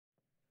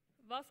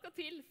Hva skal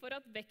til for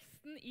at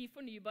veksten i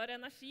fornybar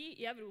energi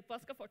i Europa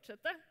skal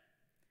fortsette?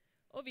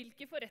 Og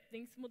hvilke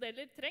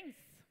forretningsmodeller trengs?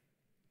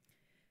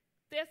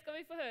 Det skal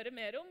vi få høre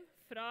mer om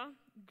fra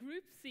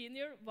Group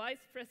Senior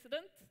Vice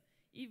President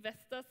i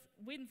Vestas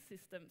Wind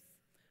Systems.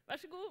 Vær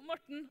så god,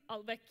 Morten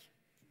Albæk.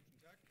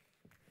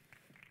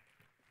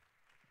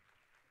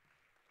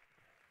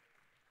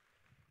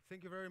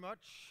 Thank you very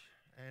much,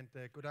 and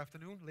good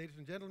afternoon, ladies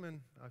and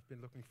gentlemen. I've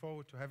been looking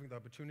forward to having the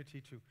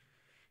opportunity to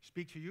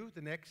speak to you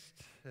the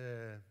next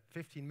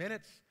 15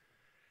 minutes.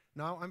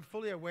 Now, I'm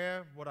fully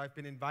aware what I've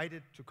been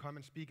invited to come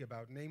and speak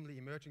about, namely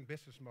emerging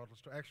business models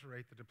to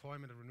accelerate the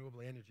deployment of renewable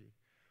energy.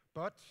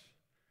 But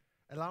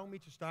allow me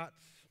to start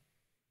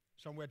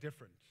somewhere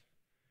different,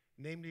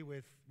 namely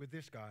with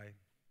this guy.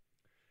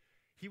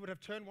 He would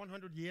have turned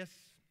 100 years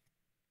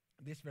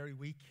this very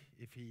week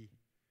if he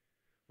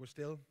was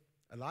still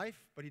alive,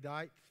 but he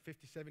died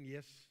 57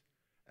 years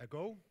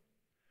ago.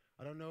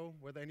 I don't know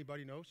whether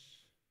anybody knows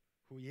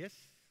who he is.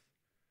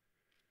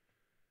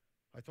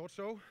 I thought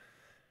so.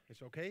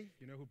 It's okay,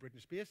 you know who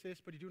Britney Spears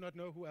is, but you do not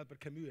know who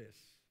Albert Camus is.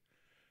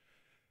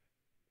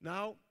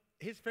 Now,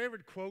 his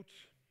favorite quote,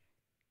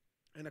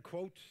 and a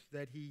quote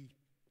that he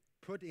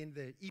put in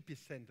the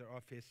epicenter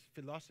of his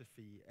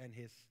philosophy and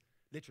his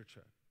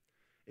literature,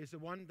 is the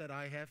one that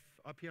I have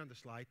up here on the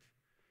slide.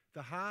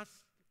 The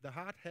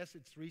heart has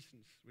its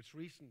reasons, which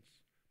reasons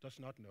does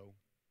not know.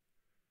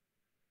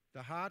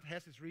 The heart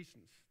has its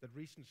reasons that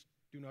reasons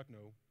do not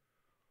know.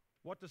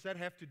 What does that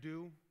have to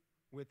do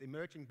with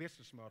emerging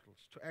business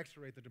models to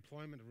accelerate the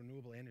deployment of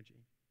renewable energy?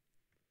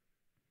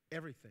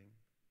 Everything.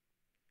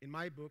 In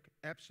my book,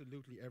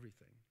 absolutely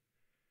everything.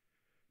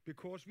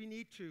 Because we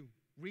need to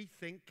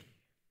rethink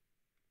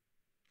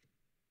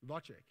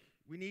logic.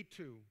 We need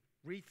to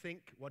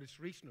rethink what is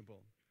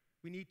reasonable.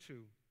 We need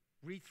to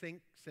rethink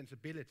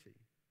sensibility.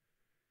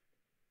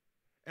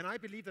 And I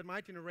believe that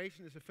my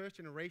generation is the first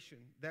generation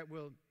that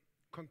will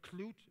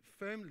conclude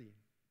firmly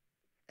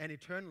and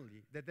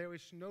eternally that there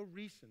is no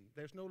reason,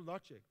 there's no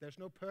logic, there's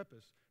no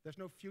purpose, there's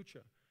no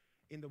future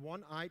in the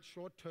one-eyed,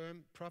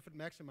 short-term,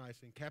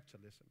 profit-maximizing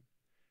capitalism,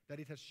 that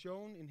it has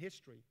shown in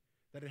history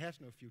that it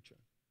has no future.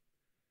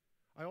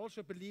 I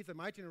also believe that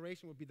my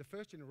generation will be the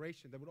first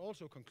generation that would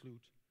also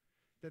conclude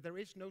that there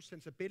is no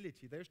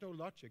sensibility, there's no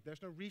logic,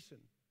 there's no reason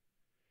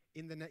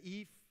in the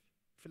naive,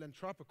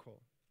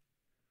 philanthropical,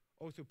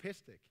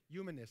 utopistic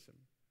humanism,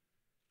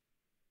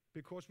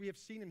 because we have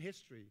seen in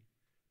history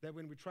that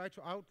when we try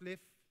to outlive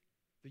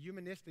the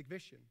humanistic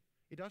vision,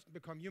 it doesn't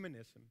become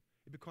humanism,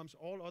 it becomes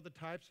all other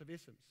types of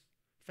isms,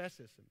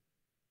 fascism,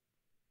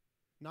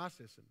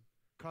 Nazism,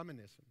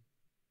 communism.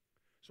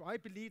 So I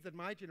believe that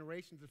my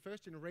generation is the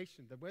first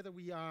generation that whether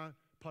we are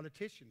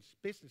politicians,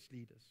 business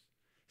leaders,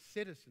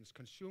 citizens,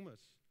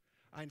 consumers,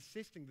 are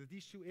insisting that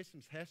these two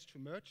isms has to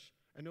merge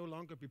and no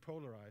longer be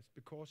polarized,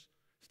 because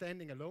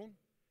standing alone,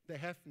 they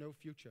have no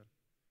future.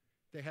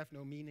 They have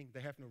no meaning.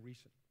 They have no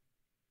reason.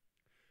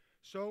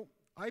 So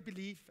I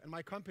believe, and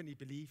my company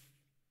believe,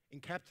 in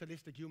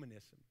capitalistic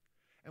humanism.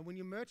 And when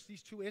you merge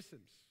these two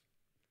isms,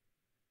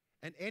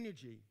 and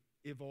energy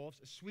evolves,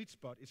 a sweet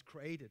spot is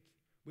created,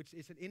 which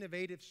is an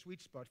innovative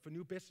sweet spot for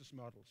new business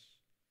models,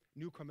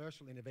 new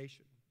commercial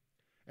innovation.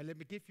 And let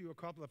me give you a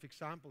couple of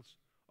examples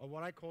of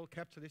what I call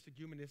capitalistic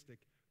humanistic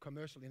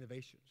commercial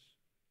innovations.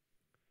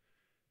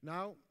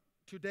 Now,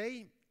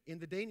 today, in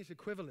the Danish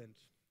equivalent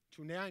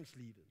to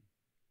Næringslivet,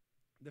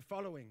 the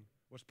following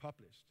was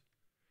published,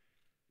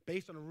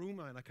 based on a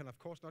rumor, and I can of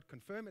course not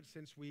confirm it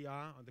since we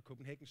are on the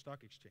Copenhagen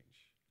Stock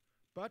Exchange.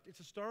 But it's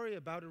a story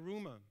about a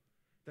rumor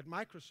that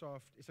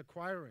Microsoft is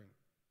acquiring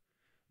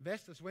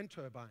Vestas wind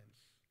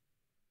turbines,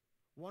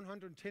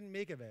 110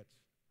 megawatts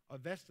of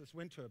Vestas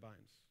wind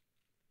turbines.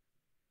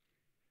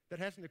 That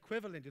has an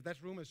equivalent, if that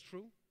rumor is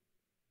true,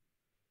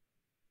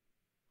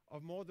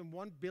 of more than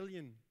 1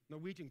 billion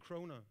Norwegian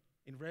kroner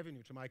in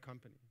revenue to my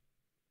company.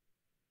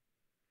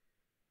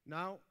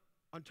 Now,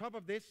 on top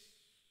of this,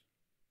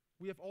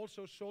 we have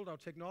also sold our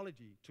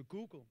technology to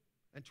Google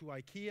and to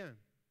IKEA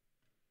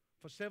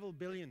for several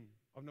billion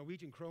of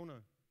Norwegian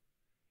kroner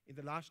in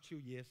the last 2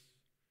 years,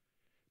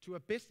 to a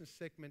business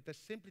segment that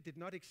simply did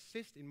not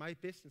exist in my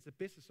business, the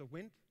business of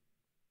wind,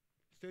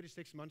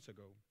 36 months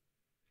ago.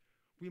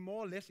 We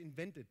more or less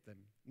invented them,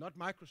 not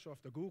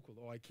Microsoft or Google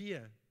or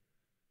IKEA,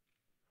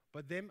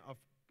 but them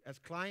as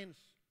clients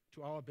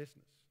to our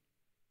business.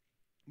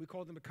 We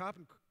call them the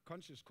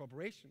carbon-conscious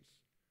corporations.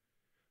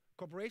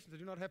 Corporations that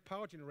do not have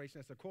power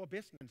generation as a core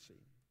business.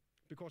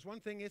 Because one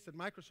thing is that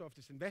Microsoft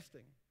is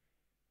investing,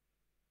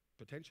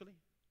 potentially,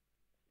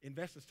 in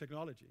Vestas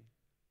technology,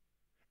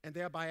 and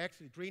thereby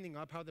actually greening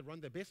up how they run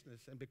their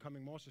business and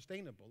becoming more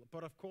sustainable.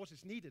 But of course,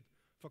 it's needed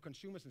for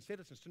consumers and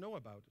citizens to know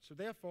about it. So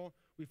therefore,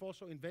 we've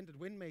also invented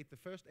WindMate, the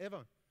first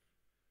ever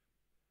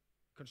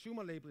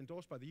consumer label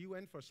endorsed by the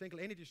UN for a single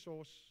energy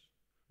source,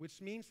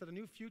 which means that a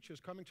new future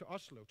is coming to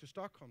Oslo, to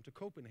Stockholm, to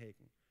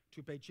Copenhagen,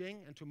 to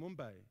Beijing, and to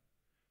Mumbai,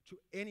 to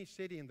any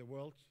city in the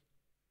world.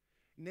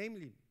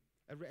 Namely,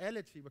 a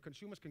reality where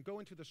consumers can go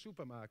into the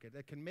supermarket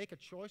and can make a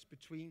choice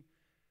between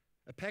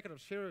a packet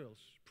of cereals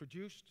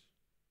produced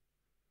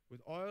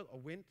with oil or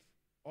wind,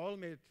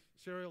 oil-made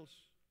cereals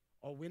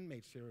or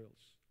wind-made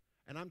cereals.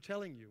 And I'm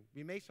telling you,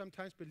 we may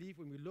sometimes believe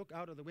when we look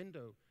out of the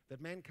window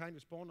that mankind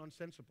is born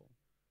unsensible.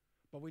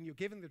 But when you're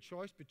given the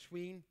choice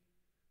between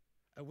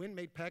a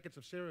wind-made packet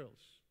of cereals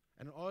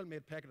and an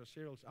oil-made packet of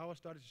cereals, our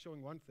studies are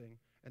showing one thing,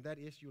 and that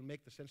is you'll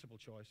make the sensible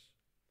choice.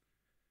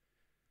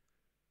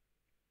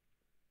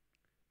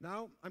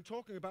 Now, I'm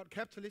talking about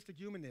capitalistic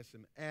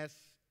humanism as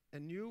a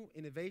new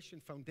innovation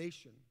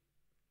foundation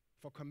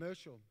for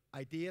commercial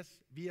ideas,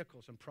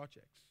 vehicles, and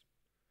projects.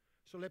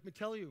 So let me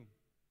tell you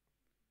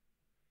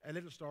a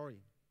little story.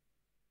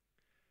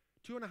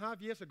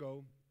 2.5 years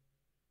ago,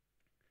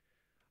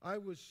 I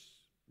was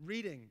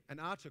reading an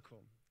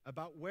article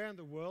about where in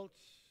the world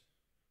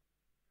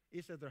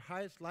is there the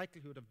highest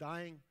likelihood of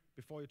dying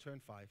before you turn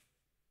 5.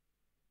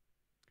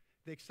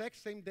 The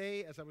exact same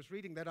day as I was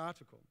reading that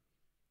article,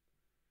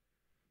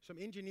 some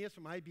engineers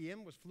from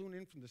IBM was flown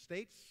in from the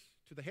States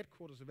to the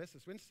headquarters of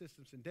Vestas Wind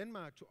Systems in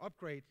Denmark to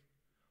upgrade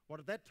what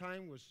at that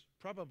time was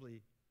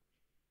probably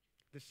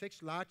the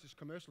 6th largest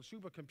commercial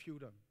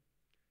supercomputer.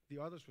 The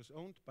others was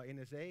owned by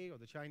NSA or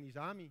the Chinese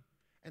army.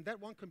 And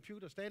that one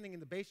computer standing in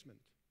the basement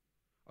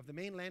of the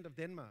mainland of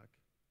Denmark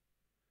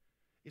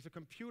is a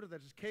computer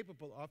that is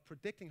capable of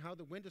predicting how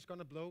the wind is going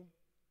to blow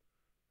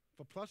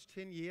for plus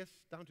 10 years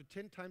down to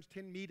 10 times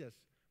 10 meters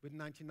with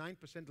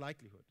 99%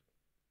 likelihood.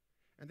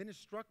 And then it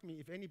struck me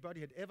if anybody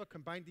had ever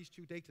combined these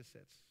two data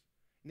sets,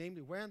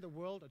 namely where in the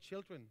world are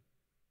children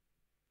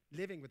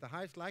living with the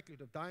highest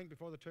likelihood of dying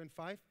before they turn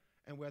 5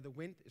 and where the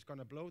wind is going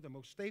to blow the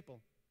most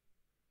stable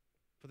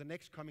for the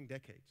next coming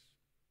decades.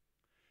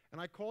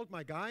 And I called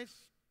my guys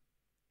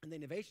in the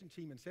innovation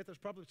team and said, there's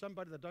probably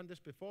somebody that's done this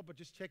before, but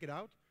just check it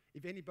out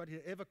if anybody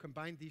had ever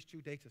combined these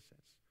two data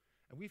sets.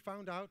 And we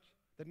found out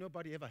that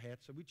nobody ever had,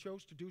 so we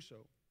chose to do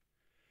so.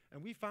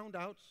 And we found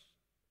out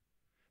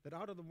that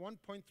out of the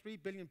 1.3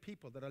 billion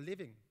people that are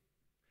living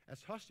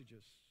as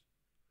hostages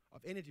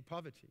of energy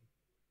poverty,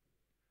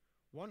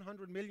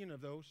 100 million of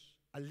those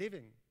are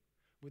living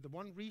with the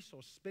one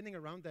resource spinning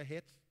around their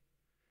head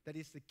that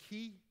is the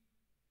key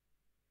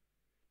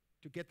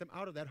to get them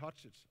out of that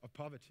hostage of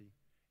poverty,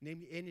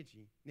 namely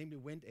energy, namely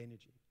wind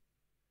energy.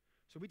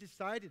 So we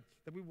decided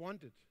that we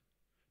wanted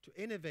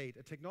to innovate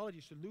a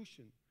technology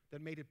solution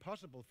that made it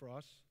possible for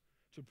us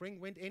to bring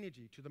wind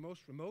energy to the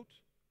most remote,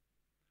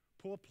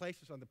 poor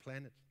places on the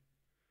planet.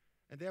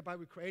 And thereby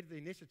we created the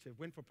initiative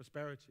Wind for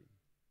Prosperity,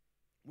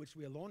 which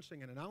we are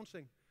launching and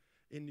announcing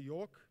in New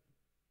York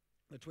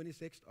the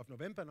 26th of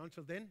November. And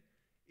until then,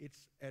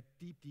 it's a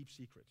deep, deep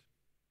secret.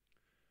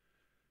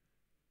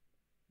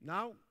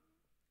 Now,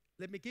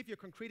 let me give you a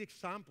concrete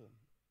example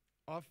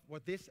of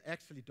what this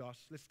actually does.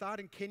 Let's start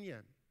in Kenya,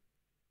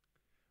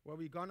 where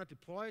we're going to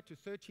deploy it to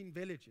 13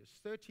 villages.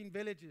 13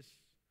 villages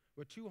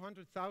where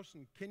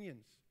 200,000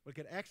 Kenyans will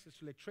get access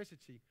to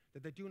electricity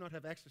that they do not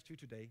have access to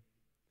today.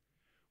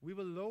 We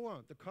will lower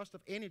the cost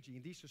of energy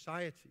in these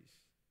societies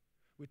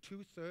with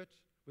 2/3,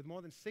 with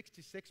more than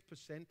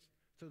 66%,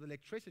 so the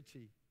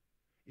electricity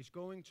is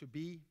going to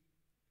be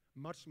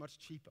much, much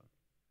cheaper.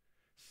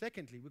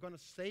 Secondly, we're going to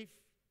save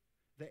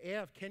the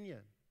air of Kenya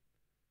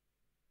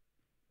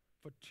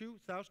for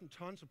 2,000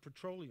 tons of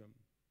petroleum.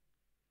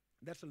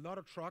 That's a lot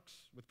of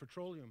trucks with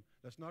petroleum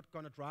that's not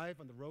going to drive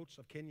on the roads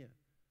of Kenya.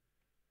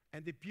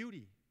 And the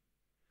beauty,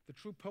 the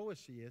true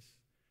poesy is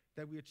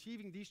that we're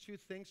achieving these two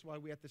things while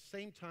we at the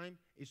same time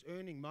is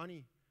earning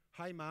money,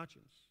 high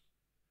margins,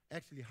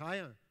 actually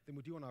higher than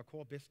we do on our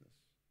core business.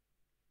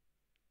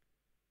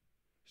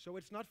 So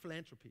it's not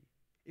philanthropy,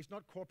 it's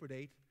not corporate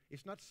aid,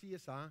 it's not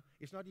CSR,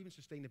 it's not even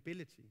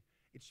sustainability,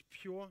 it's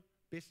pure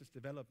business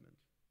development.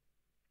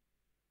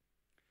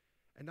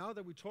 And now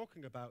that we're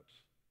talking about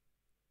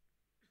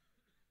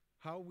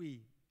how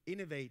we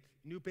innovate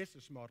new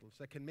business models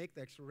that can make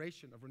the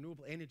acceleration of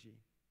renewable energy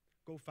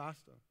go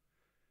faster,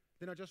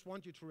 then I just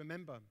want you to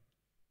remember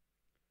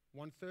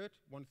 1/3,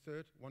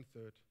 1/3,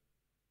 1/3.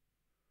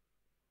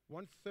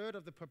 1/3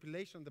 of the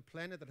population on the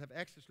planet that have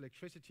access to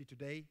electricity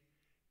today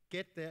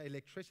get their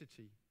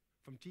electricity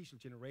from diesel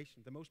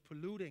generation, the most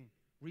polluting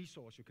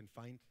resource you can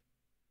find.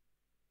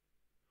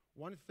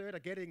 1/3 are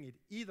getting it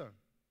either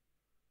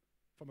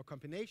from a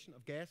combination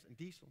of gas and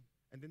diesel,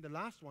 and then the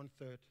last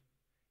 1/3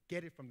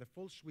 get it from the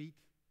full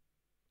suite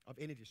of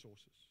energy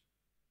sources.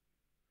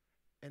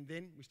 And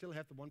then we still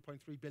have the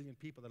 1.3 billion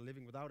people that are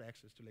living without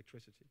access to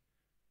electricity.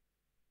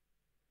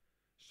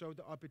 So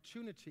the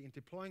opportunity in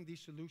deploying these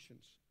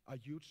solutions are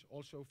huge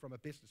also from a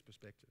business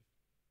perspective.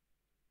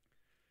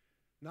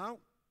 Now,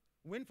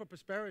 Wind for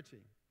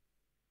Prosperity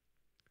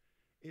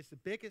is the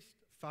biggest,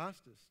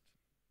 fastest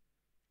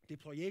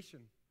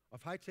deployation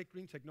of high-tech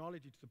green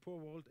technology to the poor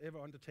world ever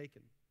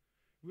undertaken.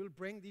 We'll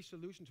bring these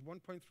solutions to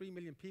 1.3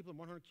 million people in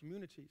 100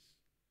 communities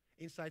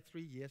inside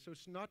 3 years. So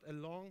it's not a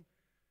long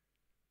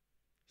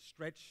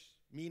stretch,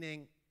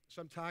 meaning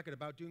some target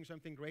about doing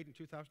something great in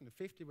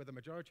 2050 where the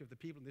majority of the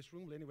people in this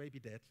room will anyway be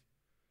dead.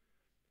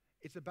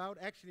 It's about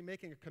actually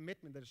making a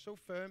commitment that is so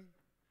firm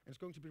and it's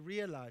going to be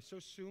realized so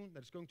soon that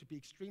it's going to be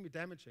extremely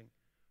damaging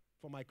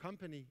for my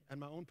company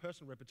and my own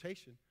personal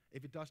reputation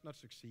if it does not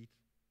succeed.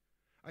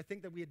 I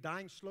think that we are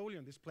dying slowly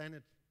on this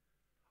planet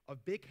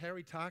of big,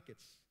 hairy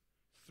targets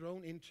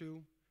thrown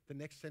into the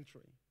next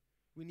century.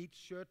 We need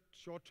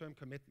short-term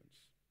commitments.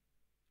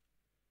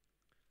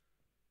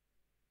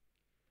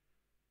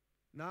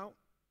 Now,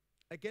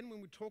 again,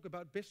 when we talk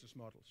about business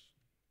models,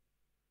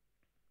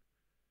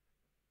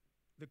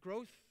 the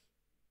growth,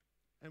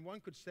 and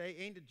one could say,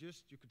 ain't it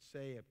just, you could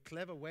say, a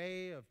clever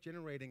way of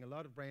generating a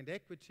lot of brand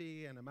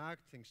equity and a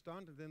marketing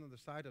stunt, and then on the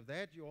side of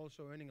that, you're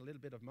also earning a little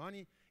bit of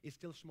money. It's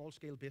still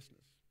small-scale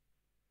business.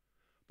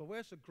 But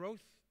where's the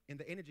growth in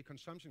the energy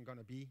consumption going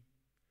to be?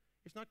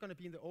 It's not going to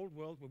be in the old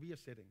world where we are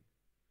sitting.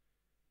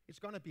 It's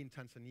going to be in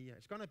Tanzania.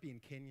 It's going to be in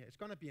Kenya. It's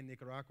going to be in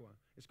Nicaragua.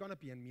 It's going to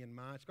be in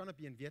Myanmar. It's going to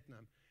be in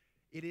Vietnam.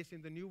 It is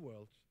in the new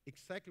world,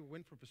 exactly where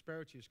Wind for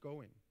Prosperity is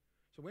going.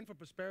 So Wind for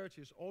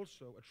Prosperity is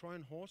also a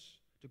Trojan horse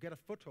to get a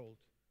foothold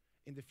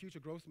in the future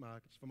growth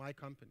markets for my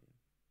company.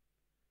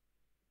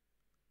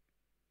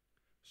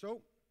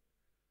 So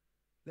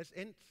let's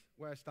end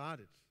where I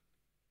started,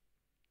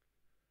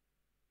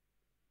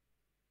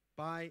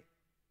 by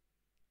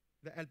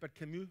the Albert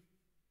Camus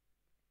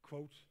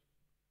quote,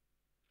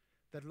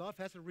 that love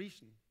has a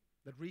reason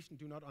that reason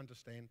do not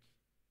understand.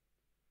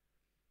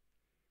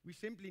 We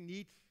simply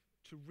need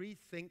to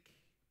rethink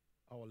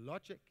our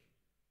logic.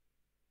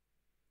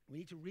 We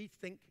need to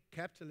rethink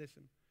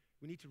capitalism.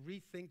 We need to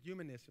rethink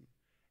humanism.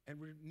 And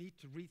we need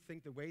to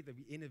rethink the way that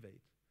we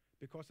innovate.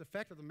 Because the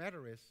fact of the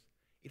matter is,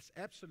 it's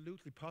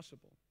absolutely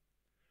possible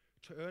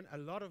to earn a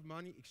lot of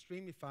money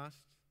extremely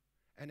fast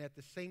and at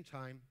the same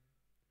time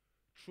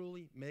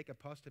truly make a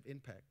positive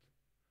impact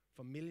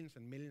for millions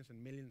and millions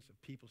and millions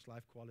of people's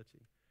life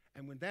quality.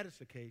 And when that is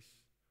the case,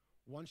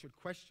 one should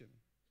question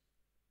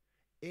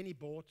any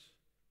board,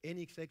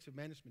 any executive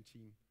management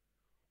team,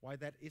 why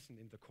that isn't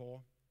in the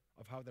core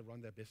of how they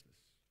run their business.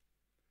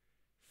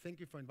 Thank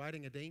you for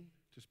inviting Adane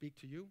to speak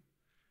to you.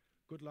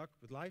 Good luck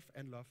with life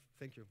and love.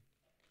 Thank you.